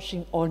those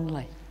watching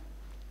online.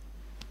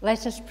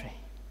 Let us pray.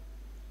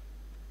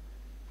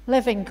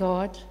 Living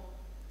God,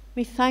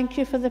 we thank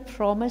you for the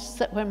promise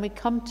that when we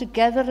come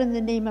together in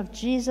the name of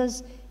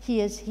Jesus, he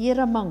is here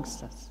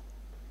amongst us.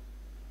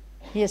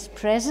 He is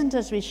present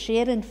as we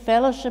share in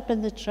fellowship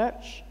in the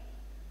church,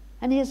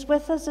 and he is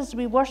with us as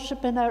we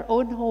worship in our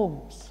own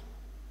homes.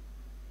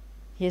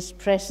 He is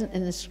present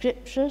in the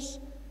scriptures,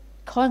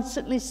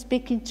 constantly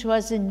speaking to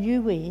us in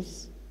new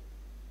ways.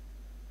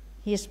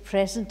 He is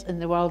present in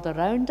the world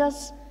around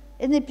us,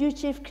 in the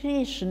beauty of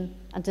creation,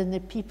 and in the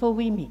people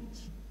we meet.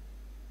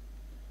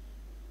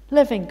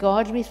 Living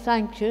God, we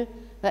thank you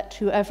that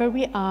whoever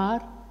we are,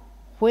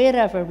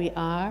 wherever we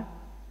are,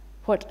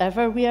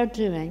 whatever we are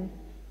doing,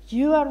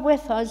 you are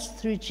with us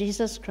through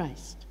Jesus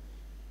Christ.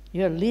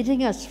 You are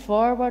leading us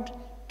forward,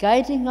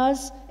 guiding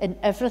us in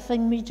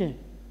everything we do.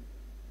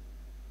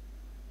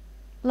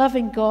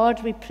 Loving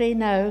God, we pray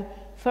now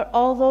for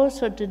all those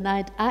who are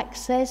denied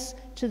access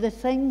to the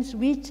things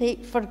we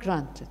take for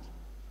granted: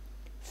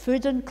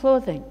 food and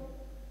clothing,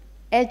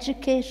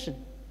 education,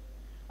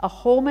 a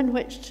home in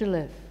which to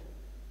live,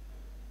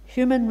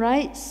 human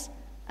rights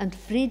and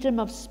freedom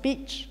of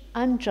speech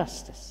and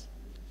justice.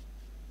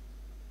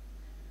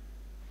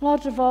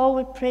 Lord of all,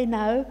 we pray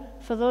now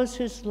for those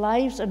whose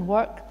lives and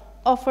work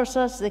offers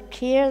us the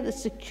care, the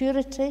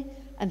security,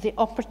 and the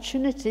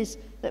opportunities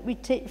that we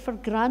take for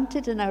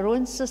granted in our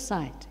own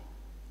society.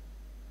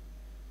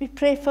 We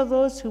pray for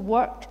those who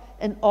work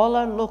in all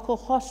our local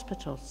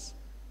hospitals,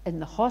 in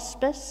the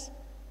hospice,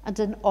 and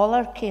in all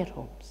our care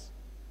homes.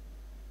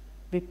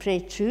 We pray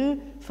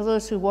too for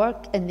those who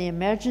work in the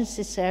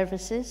emergency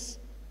services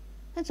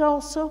and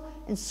also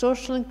in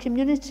social and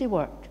community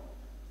work,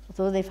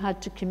 although they've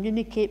had to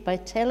communicate by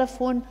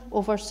telephone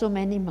over so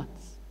many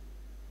months.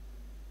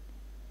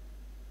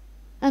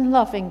 And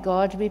loving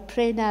God, we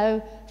pray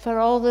now for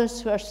all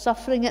those who are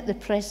suffering at the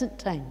present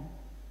time.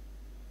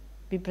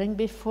 We bring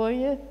before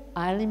you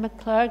Eileen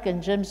McClurg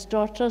and Jim's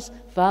daughters,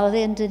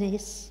 Valerie and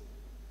Denise.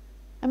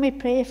 And we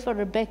pray for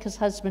Rebecca's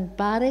husband,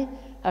 Barry,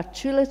 our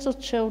 2 little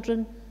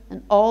children,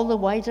 and all the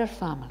wider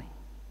family.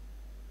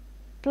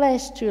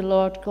 Bless too,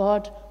 Lord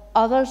God,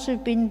 others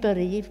who've been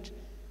bereaved,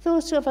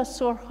 those who have a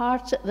sore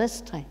heart at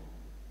this time.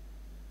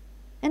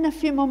 In a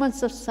few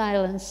moments of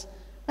silence,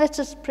 let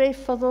us pray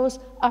for those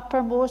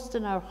uppermost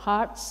in our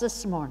hearts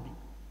this morning.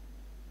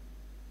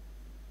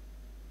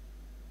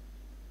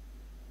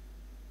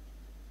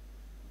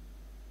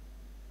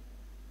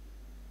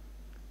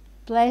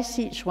 Bless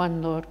each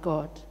one, Lord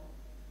God,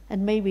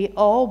 and may we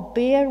all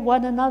bear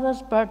one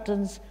another's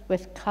burdens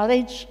with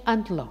courage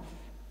and love.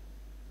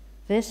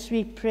 This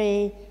we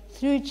pray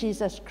through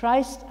Jesus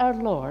Christ our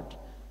Lord.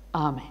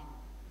 Amen.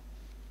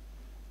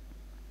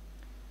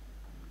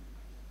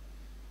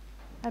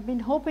 I've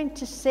been hoping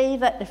to say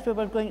that if we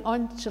were going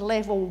on to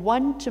level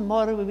 1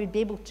 tomorrow, we would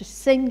be able to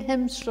sing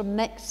hymns from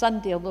next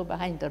Sunday, although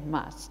behind our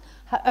Mass.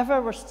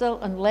 However, we're still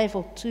on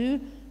level 2,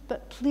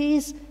 but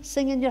please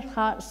sing in your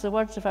hearts the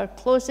words of our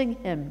closing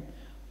hymn,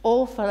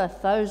 "Oh, for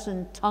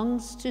 1,000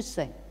 tongues to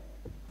sing."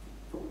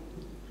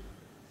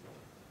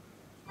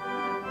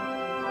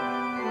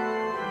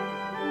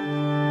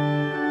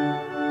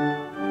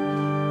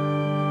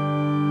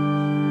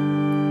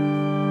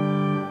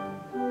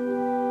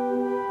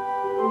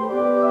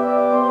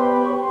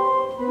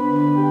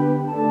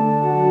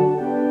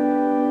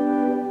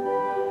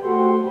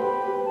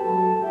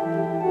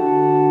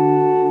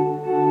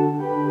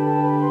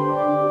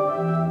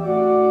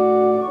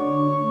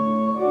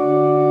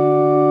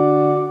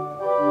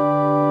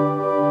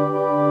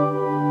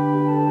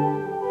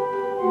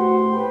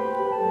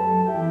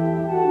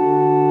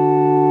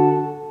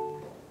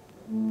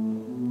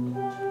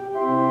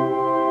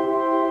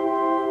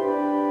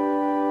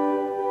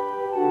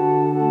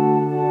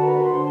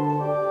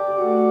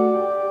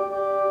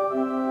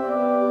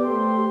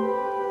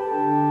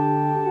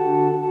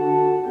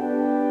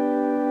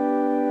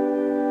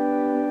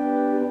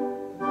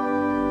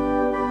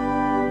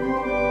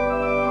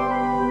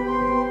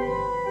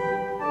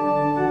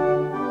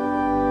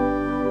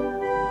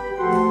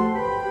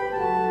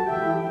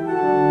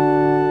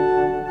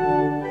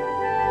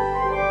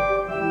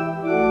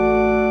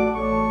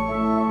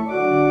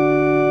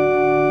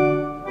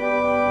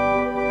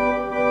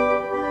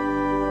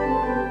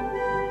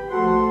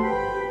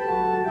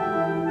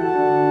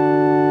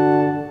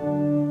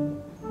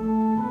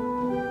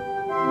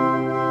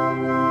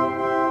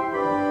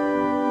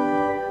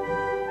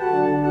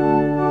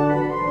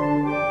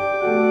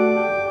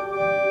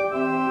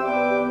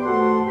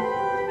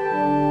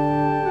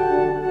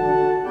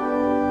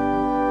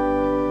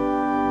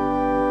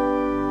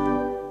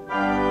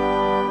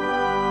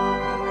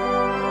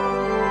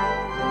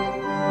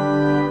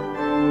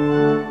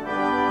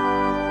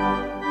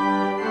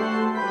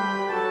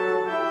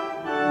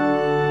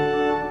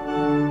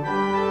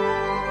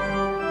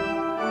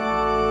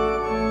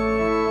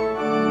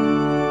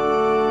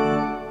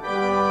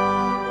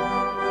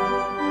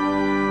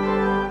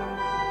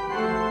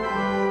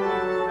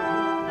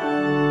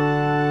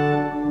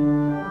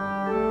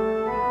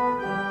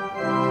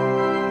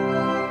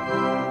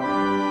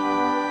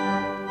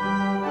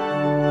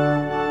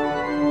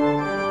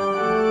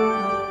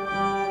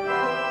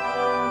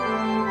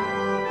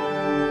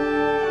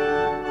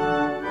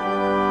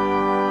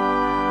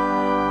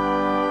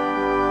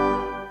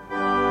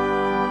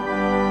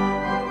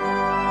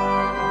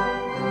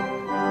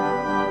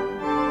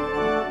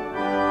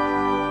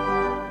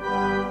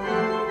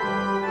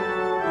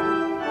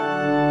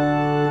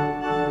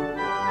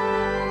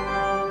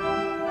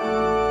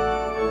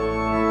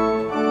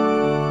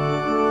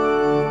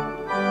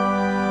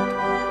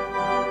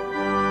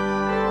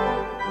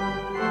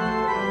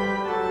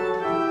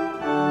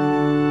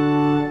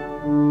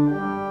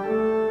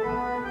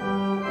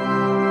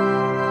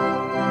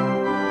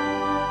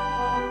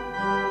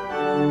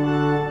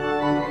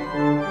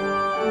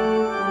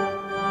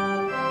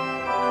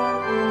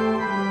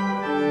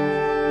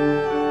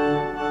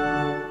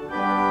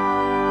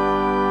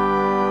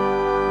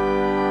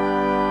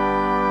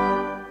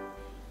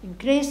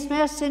 Grace,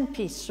 mercy, and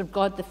peace from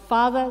God the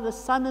Father, the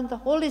Son, and the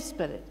Holy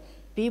Spirit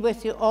be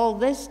with you all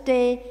this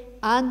day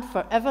and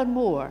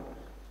forevermore.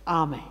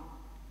 Amen.